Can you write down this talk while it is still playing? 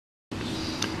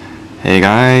Hey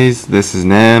guys, this is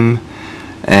Nem,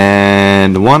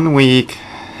 and 1 week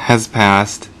has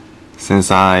passed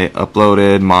since I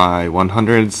uploaded my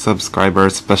 100 subscriber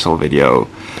special video.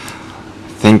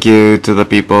 Thank you to the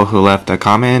people who left a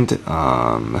comment,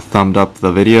 thumbed up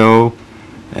the video,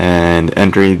 and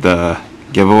entered the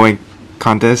giveaway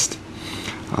contest.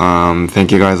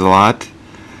 Thank you guys a lot.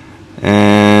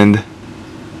 And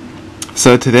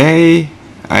so today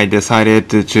I decided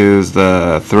to choose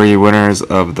the 3 winners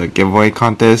of the giveaway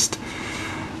contest.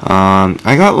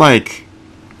 I got like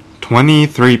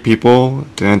 23 people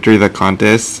to enter the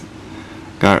contest.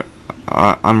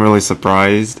 I'm really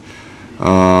surprised.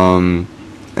 And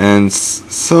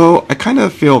so I kind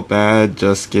of feel bad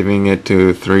just giving it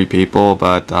to 3 people,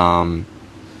 but you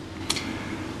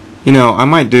know, I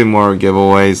might do more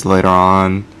giveaways later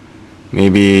on.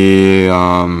 Maybe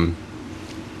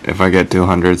if I get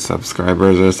 200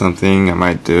 subscribers or something, I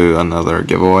might do another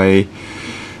giveaway.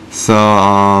 So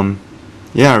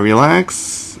yeah,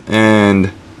 relax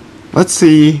and let's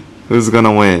see who's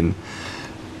gonna win.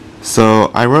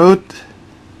 So I wrote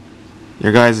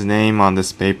your guys' name on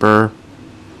this paper.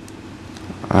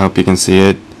 I hope you can see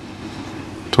it.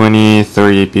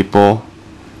 23 people.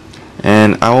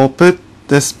 And I will put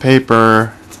this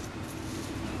paper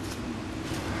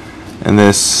in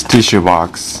this tissue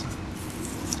box,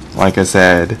 like I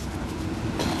said.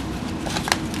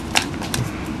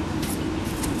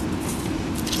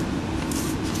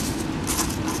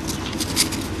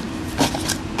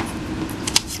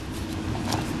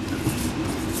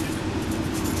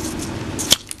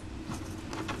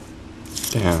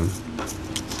 Damn.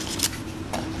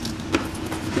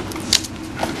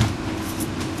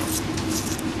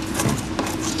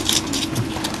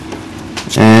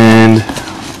 And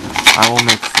I will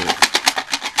mix it.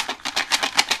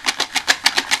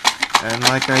 And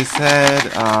like I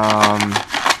said,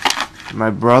 my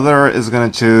brother is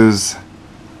gonna choose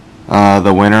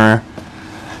the winner.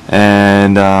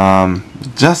 And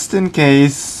just in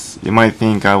case you might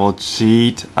think I will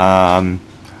cheat,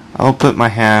 I'll put my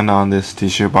hand on this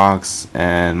tissue box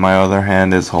and my other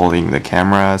hand is holding the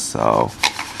camera, so.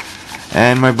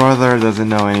 And my brother doesn't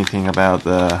know anything about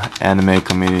the anime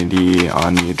community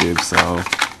on YouTube, so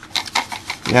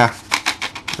yeah,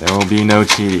 there will be no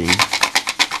cheating.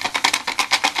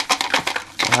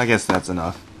 Well, I guess that's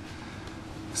enough.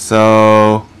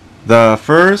 So the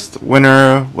first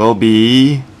winner will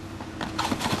be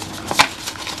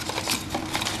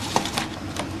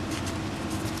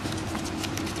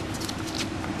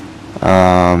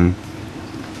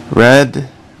Red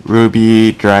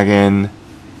Ruby Dragon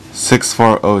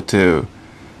 6402.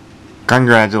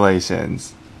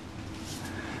 Congratulations.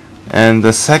 And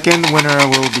the second winner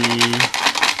will be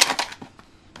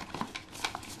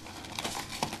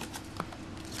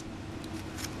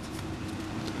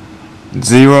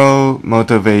Zero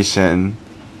Motivation.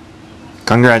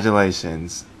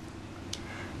 Congratulations.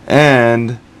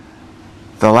 And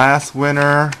the last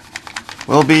winner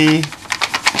will be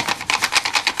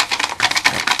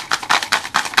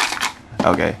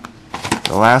okay.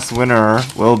 The last winner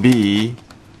will be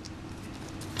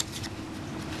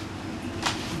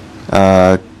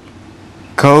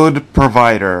Code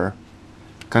Provider.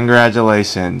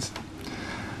 Congratulations.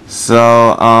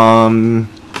 So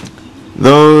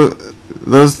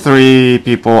those 3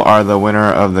 people are the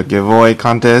winner of the giveaway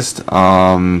contest.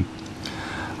 I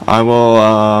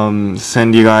will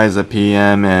send you guys a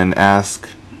PM and ask,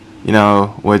 you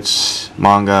know, which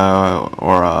manga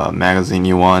or magazine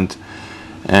you want.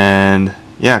 And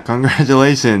yeah,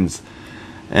 congratulations.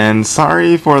 And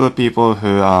sorry for the people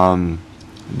who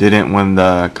didn't win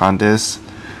the contest.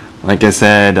 Like I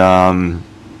said, I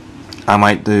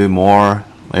might do more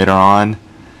later on,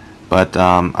 but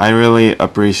I really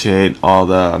appreciate all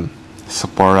the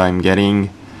support I'm getting.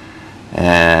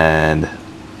 And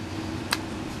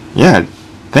yeah,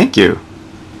 thank you.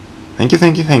 Thank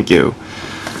you.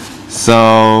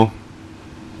 So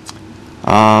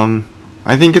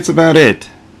I think it's about it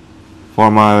for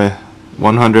my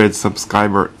 100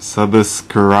 subscriber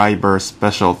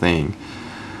special thing.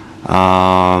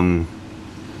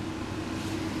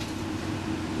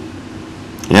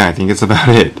 Yeah, I think it's about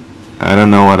it. I don't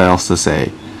know what else to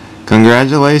say.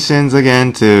 Congratulations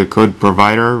again to Code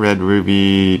Provider, Red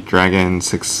Ruby Dragon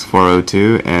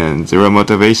 6402, and Zero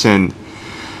Motivation.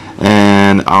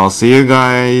 And I'll see you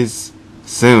guys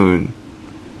soon.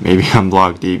 Maybe on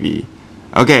Blog TV.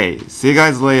 Okay, see you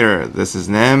guys later. This is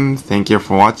Nem. Thank you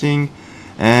for watching,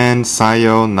 and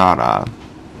sayonara.